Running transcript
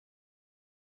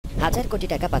হাজার কোটি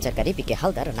টাকা পাচারকারী পিকে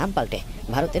হালদার নাম পাল্টে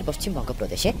ভারতের পশ্চিমবঙ্গ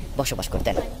প্রদেশে বসবাস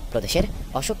করতেন। প্রদেশের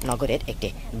অশোকনগরের একটি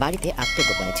বাড়িতে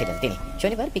আত্মগোপনে ছিলেন তিনি।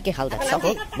 শনিবার পিকে হালদার সহ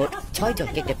মোট 6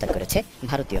 জনকে গ্রেপ্তার করেছে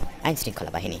ভারতীয়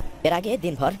আইনশৃঙ্খলা বাহিনী। এর আগে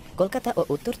দিনভর কলকাতা ও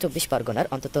উত্তর 24 পরগনার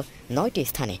অন্তত 9টি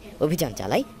স্থানে অভিযান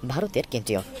চালায় ভারতের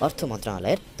কেন্দ্রীয় অর্থ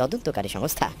মন্ত্রণালয়ের তদন্তকারী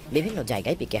সংস্থা। বিভিন্ন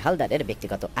জায়গায় পিকে হালদারের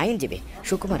ব্যক্তিগত আইনজীবী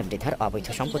সুকুমার মৃধার অবৈধ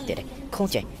সম্পত্তির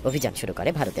খোঁজে অভিযান শুরু করে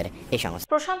ভারতের এই সংস্থা।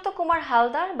 প্রশান্ত কুমার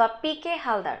হালদার বা পিকে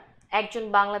হালদার একজন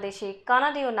বাংলাদেশি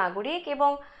কানাডীয় নাগরিক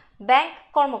এবং ব্যাংক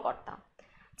কর্মকর্তা,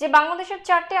 যে বাংলাদেশের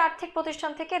 4টি আর্থিক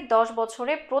প্রতিষ্ঠান থেকে 10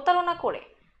 বছরে প্রতারণা করে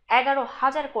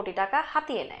 11,000 কোটি টাকা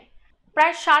হাতিয়ে নেয়।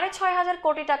 প্রায় 6,500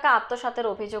 কোটি টাকা আত্মসাতের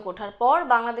অভিযোগ ওঠার পর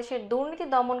বাংলাদেশের দুর্নীতি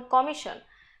দমন কমিশন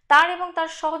তার এবং তার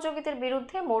সহযোগীদের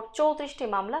বিরুদ্ধে মোট 34টি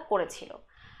মামলা করেছিল।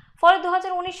 ফলে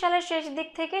 2019 সালের শেষ দিক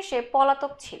থেকে সে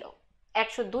পলাতক ছিল।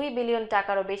 102 বিলিয়ন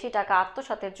টাকারও বেশি টাকা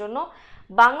আত্মসাতের জন্য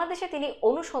বাংলাদেশে তিনি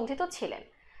অনুসন্ধিত ছিলেন,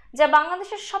 যা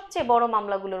বাংলাদেশের সবচেয়ে বড়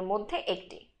মামলাগুলোর মধ্যে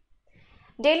একটি।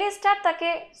 ডেইলি স্টার তাকে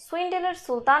সুইন্ডেলের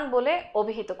সুলতান বলে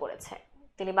অভিহিত করেছে।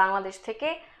 তিনি বাংলাদেশ থেকে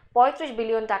 35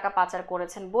 বিলিয়ন টাকা পাচার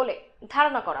করেছেন বলে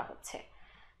ধারণা করা হচ্ছে।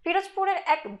 পিরোজপুরের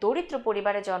এক দরিদ্র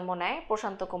পরিবারে জন্ম নেয়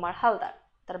প্রশান্ত কুমার হালদার।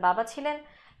 তার বাবা ছিলেন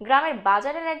গ্রামের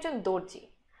বাজারের একজন দর্জি।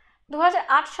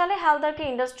 2008 সালে হালদারকে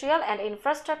industrial and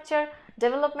infrastructure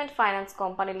development finance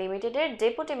company লিমিটেডের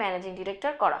ডেপুটি ম্যানেজিং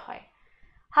ডিরেক্টর করা হয়।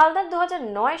 হালদার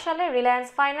 2009 সালে রিলায়েন্স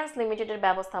ফাইন্যান্স লিমিটেডের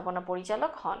ব্যবস্থাপনা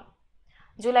পরিচালক হন।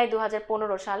 জুলাই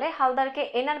 2015 সালে হালদারকে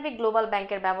এনআরবি গ্লোবাল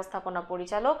ব্যাংকের ব্যবস্থাপনা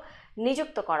পরিচালক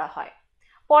নিযুক্ত করা হয়।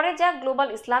 পরে যা গ্লোবাল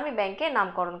ইসলামী ব্যাংকে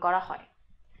নামকরণ করা হয়।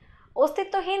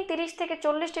 অস্তিত্বহীন 30 থেকে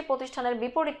 40টি প্রতিষ্ঠানের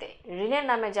বিপরীতে ঋণের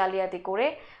নামে জালিয়াতি করে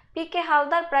পিকে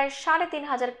হালদার প্রায়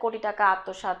 3,500 কোটি টাকা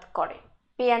আত্মসাৎ করে।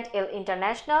 P&L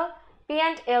international,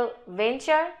 P&L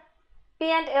venture,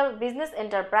 P&L business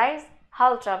enterprise,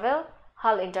 হাল ট্রাভেল,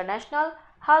 হাল ইন্টারন্যাশনাল,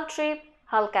 হাল ট্রিপ,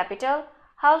 হাল ক্যাপিটাল,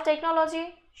 হাল টেকনোলজি,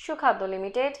 সুখাদ্য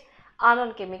লিমিটেড,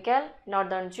 আনন্দ chemical,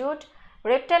 Northern jute,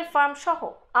 reptile farm সহ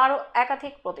আরও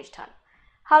একাধিক প্রতিষ্ঠান।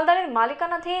 হালদারের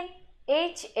মালিকানাধীন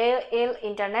HLL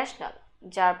ইন্টারন্যাশনাল,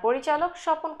 যার পরিচালক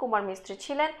স্বপন কুমার মিস্ত্রি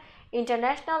ছিলেন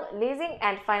international leasing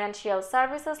and financial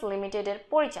services লিমিটেডের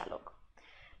পরিচালক।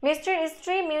 মিস্ত্রির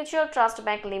স্ত্রী মিউচুয়াল ট্রাস্ট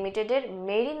ব্যাংক লিমিটেডের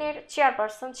মেরিনের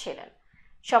চেয়ারপারসন ছিলেন।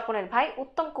 স্বপনের ভাই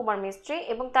উত্তম কুমার মিস্ত্রি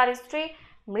এবং তার স্ত্রী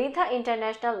Mridha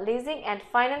international leasing and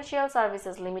financial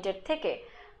services limited থেকে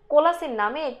কোলাসিন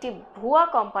নামে একটি ভুয়া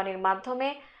কোম্পানির মাধ্যমে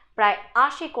প্রায়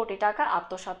 80 কোটি টাকা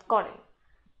আত্মসাৎ করেন।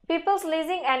 People's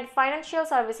leasing and financial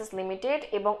services limited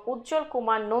এবং উজ্জ্বল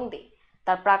কুমার নন্দী,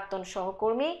 তার প্রাক্তন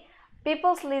সহকর্মী,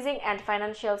 people's leasing and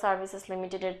financial services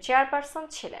লিমিটেডের চেয়ারপারসন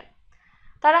ছিলেন।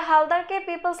 তারা হালদারকে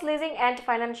people's leasing and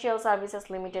financial services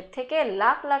limited থেকে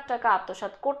লাখ লাখ টাকা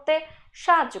আত্মসাৎ করতে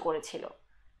সাহায্য করেছিল।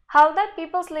 Haldar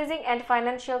people's leasing and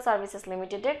financial services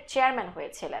লিমিটেডের চেয়ারম্যান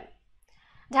হয়েছিলেন।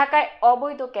 ঢাকায়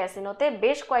অবৈধ ক্যাসিনোতে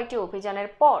বেশ কয়েকটি অভিযানের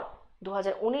পর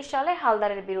 2019 সালে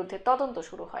হালদারের বিরুদ্ধে তদন্ত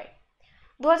শুরু হয়।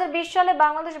 2020 সালে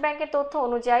বাংলাদেশ ব্যাংকের তথ্য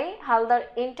অনুযায়ী Haldar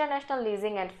international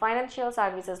leasing and financial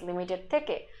services limited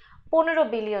থেকে 15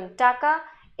 বিলিয়ন টাকা,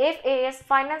 FAS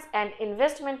finance and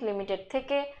investment limited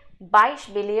থেকে 22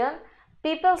 billion,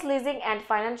 people's leasing and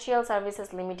financial services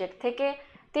limited থেকে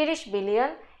 30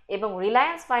 বিলিয়ন এবং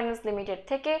রিলায়েন্স ফাইন্যান্স লিমিটেড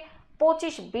থেকে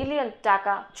 25 বিলিয়ন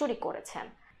টাকা চুরি করেছেন।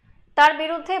 তার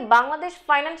বিরুদ্ধে বাংলাদেশ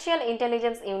ফাইন্যান্সিয়াল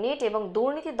ইন্টেলিজেন্স ইউনিট এবং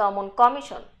দুর্নীতি দমন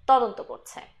কমিশন তদন্ত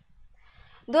করছে।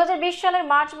 2020 সালের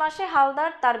মার্চ মাসে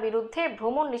হালদার তার বিরুদ্ধে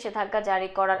ভ্রমণ নিষেধাজ্ঞা জারি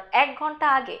করার 1 ঘন্টা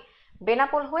আগে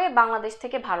বেনাপোল হয়ে বাংলাদেশ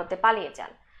থেকে ভারতে পালিয়ে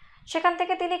যান। সেখান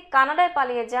থেকে তিনি কানাডায়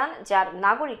পালিয়ে যান, যার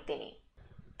নাগরিক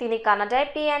তিনি কানাডায়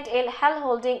P&L হেল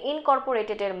হোল্ডিং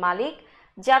ইনকর্পোরেটেডের মালিক,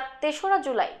 যা 3রা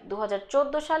জুলাই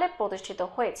 2014 সালে প্রতিষ্ঠিত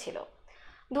হয়েছিল।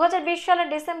 2020 সালের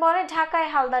ডিসেম্বরে ঢাকায়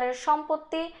হালদারের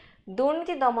সম্পত্তি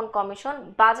দুর্নীতি দমন কমিশন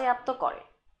বাজেয়াপ্ত করে।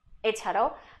 এছাড়াও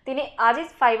তিনি Aziz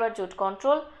fibre jute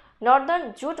control, Northern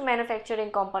jute manufacturing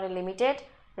company limited,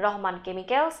 Rahman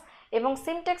chemicals এবং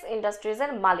সিমটেক্স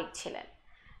ইন্ডাস্ট্রিজের মালিক ছিলেন।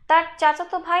 তার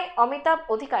চাচাতো ভাই অমিতাভ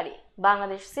অধিকারী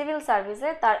বাংলাদেশ সিভিল সার্ভিসে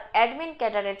তার অ্যাডমিন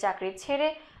ক্যাডারের চাকরি ছেড়ে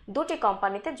 2টি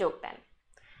কোম্পানিতে যোগ দেন।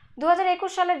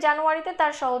 2021 সালের জানুয়ারিতে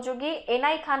তার সহযোগী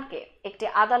এনআই খানকে একটি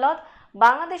আদালত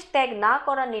বাংলাদেশ ত্যাগ না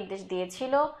করার নির্দেশ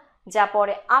দিয়েছিল, যা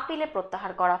পরে আপিলে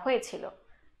প্রত্যাহার করা হয়েছিল।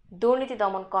 দুর্নীতি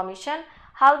দমন কমিশন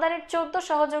হালদারের 14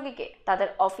 সহযোগীকে তাদের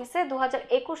অফিসে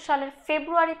 2021 সালের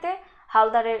ফেব্রুয়ারিতে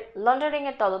হালদারের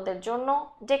লন্ডারিংয়ের তদন্তের জন্য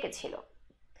ডেকেছিল।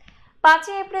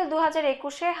 5 এপ্রিল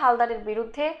 2021-এ হালদারের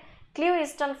বিরুদ্ধে ক্লিউ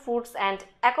ইস্টার্ন ফুডস অ্যান্ড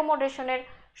অ্যাকোমোডেশনের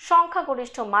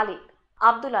সংখ্যাগরিষ্ঠ মালিক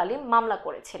আব্দুল আলিম মামলা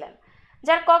করেছিলেন,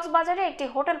 যার কক্সবাজারে একটি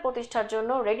হোটেল প্রতিষ্ঠার জন্য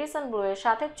রেডিসন ব্লু এর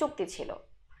সাথে চুক্তি ছিল।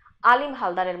 আলিম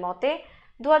হালদারের মতে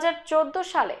 2014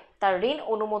 সালে তার ঋণ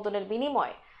অনুমোদনের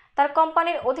বিনিময়ে তার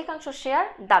কোম্পানির অধিকাংশ শেয়ার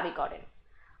দাবি করেন।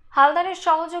 হালদারের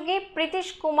সহযোগী প্রীতিশ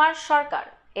কুমার সরকার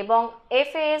এবং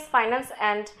এফএএস ফাইন্যান্স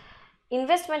অ্যান্ড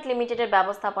ইনভেস্টমেন্ট লিমিটেডের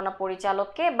ব্যবস্থাপনা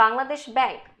পরিচালককে বাংলাদেশ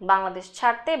ব্যাংক বাংলাদেশ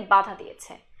ছাড়তে বাধা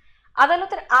দিয়েছে।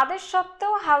 আদালতের আদেশ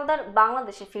সত্ত্বেও হালদার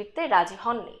বাংলাদেশে ফিরতে রাজি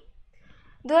হননি।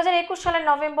 2021 সালের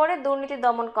নভেম্বরে দুর্নীতি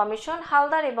দমন কমিশন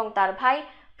হালদার এবং তার ভাই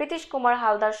প্রীতিশ কুমার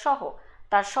হালদার সহ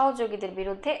তার সহযোগীদের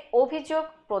বিরুদ্ধে অভিযোগ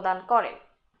প্রদান করেন।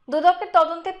 দুদকের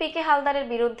তদন্তে পিকে হালদারের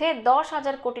বিরুদ্ধে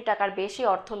 10,000 কোটি টাকার বেশি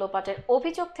অর্থ লোপাটের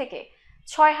অভিযোগ থেকে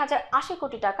 6,080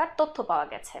 কোটি টাকার তথ্য পাওয়া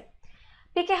গেছে।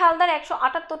 পিকে হালদার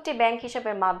 178টি ব্যাংক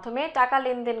হিসাবের মাধ্যমে টাকা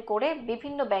লেনদেন করে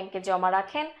বিভিন্ন ব্যাংকে জমা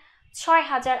রাখেন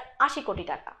 6,080 কোটি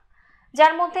টাকা,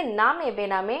 যার মধ্যে নামে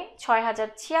বেনামে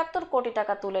 6,076 কোটি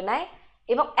টাকা তুলে নেয়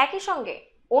এবং একই সঙ্গে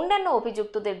অন্যান্য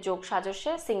অভিযুক্তদের যোগ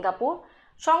সাজস্যে সিঙ্গাপুর,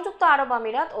 সংযুক্ত আরব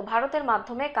আমিরাত ও ভারতের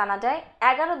মাধ্যমে কানাডায়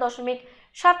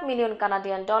 11.7 মিলিয়ন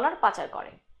কানাডিয়ান ডলার পাচার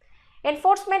করে।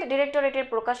 এনফোর্সমেন্ট ডিরেক্টরেটের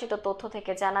প্রকাশিত তথ্য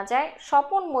থেকে জানা যায়,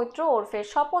 স্বপন মৈত্র ওরফে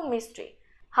স্বপন মিস্ত্রি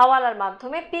হাওয়ালার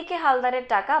মাধ্যমে পিকে হালদারের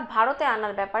টাকা ভারতে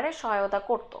আনার ব্যাপারে সহায়তা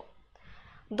করত।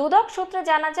 দুদক সূত্রে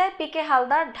জানা যায়, পিকে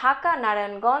হালদার ঢাকা,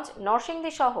 নারায়ণগঞ্জ,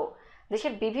 নরসিংদী সহ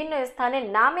দেশের বিভিন্ন স্থানে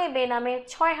নামে বেনামে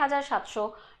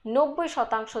 6,790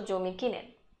 শতাংশ জমি কিনেন,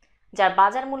 যার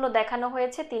বাজার মূল্য দেখানো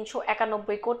হয়েছে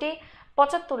 391 কোটি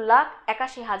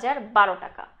 75,81,012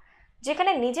 টাকা,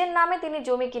 যেখানে নিজের নামে তিনি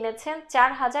জমি কিনেছেন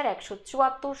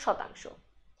 4,174 শতাংশ।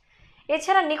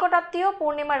 এছাড়া নিকটাত্মীয়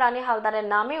পূর্ণিমা রানী হালদারের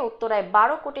নামে উত্তরায়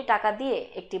 12 কোটি টাকা দিয়ে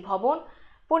একটি ভবন,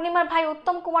 পূর্ণিমার ভাই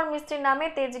উত্তম কুমার মিস্ত্রির নামে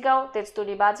তেজগাঁও,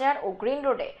 তেজতুরি বাজার ও গ্রিন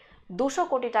রোডে 200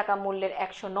 কোটি টাকা মূল্যের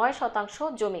 109 শতাংশ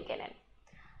জমি কেনেন।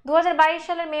 2022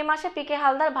 সালের মে মাসে পিকে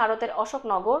হালদার ভারতের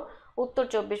অশোকনগর, উত্তর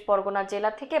 24 পরগনা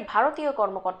জেলা থেকে ভারতীয়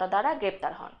কর্মকর্তা দ্বারা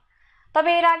গ্রেপ্তার হন। তবে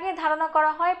এর আগে ধারণা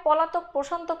করা হয় পলাতক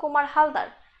প্রশান্ত কুমার হালদার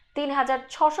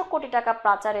 3,600 কোটি টাকা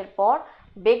পাচারের পর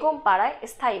বেগম পাড়ায়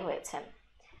স্থায়ী হয়েছেন।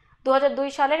 2002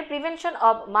 সালের প্রিভেনশন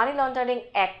অব মানি লন্ডারিং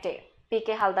অ্যাক্টে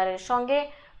পিকে হালদারের সঙ্গে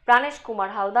প্রাণেশ কুমার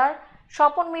হালদার,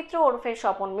 স্বপন মিত্র ওরফে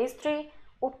স্বপন মিস্ত্রি,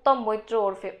 উত্তম মৈত্র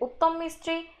ওরফে উত্তম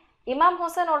মিস্ত্রি, ইমাম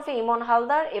হোসেন ওরফে ইমন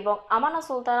হালদার এবং আমানা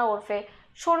সুলতানা ওরফে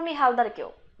শর্মী হালদারকেও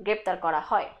গ্রেপ্তার করা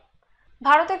হয়।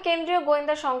 ভারতের কেন্দ্রীয়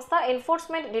গোয়েন্দা সংস্থা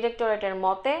এনফোর্সমেন্ট ডিরেক্টরেটের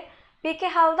মতে, পিকে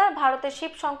হালদার ভারতের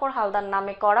শিবশঙ্কর হালদার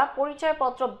নামে করা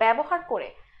পরিচয়পত্র ব্যবহার করে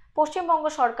পশ্চিমবঙ্গ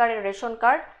সরকারের রেশন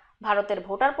কার্ড, ভারতের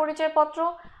ভোটার পরিচয়পত্র,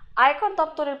 আয়কর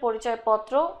দপ্তরের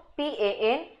পরিচয়পত্র,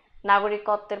 PAN,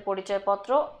 নাগরিকত্বের পরিচয়পত্র,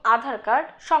 আধার কার্ড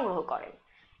সংগ্রহ করেন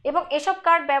এবং এসব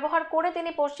কার্ড ব্যবহার করে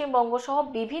তিনি পশ্চিমবঙ্গ সহ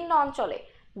বিভিন্ন অঞ্চলে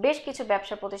বেশ কিছু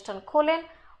ব্যবসা প্রতিষ্ঠান খোলেন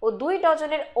ও 2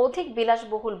 ডজনের অধিক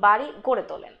বিলাসবহুল বাড়ি গড়ে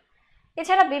তোলেন।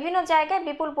 এছাড়া বিভিন্ন জায়গায়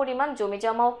বিপুল পরিমাণ জমি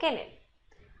জমাও কেনেন।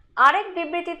 আরেক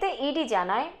বিবৃতিতে ইডি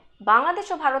জানায়, বাংলাদেশ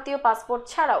ও ভারতীয় পাসপোর্ট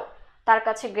ছাড়াও তার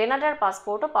কাছে গ্রেনাডার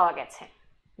পাসপোর্টও পাওয়া গেছে।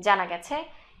 জানা গেছে,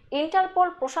 ইন্টারপোল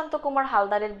প্রশান্ত কুমার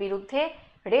হালদারের বিরুদ্ধে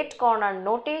রেড কর্নার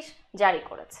নোটিশ জারি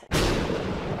করেছে।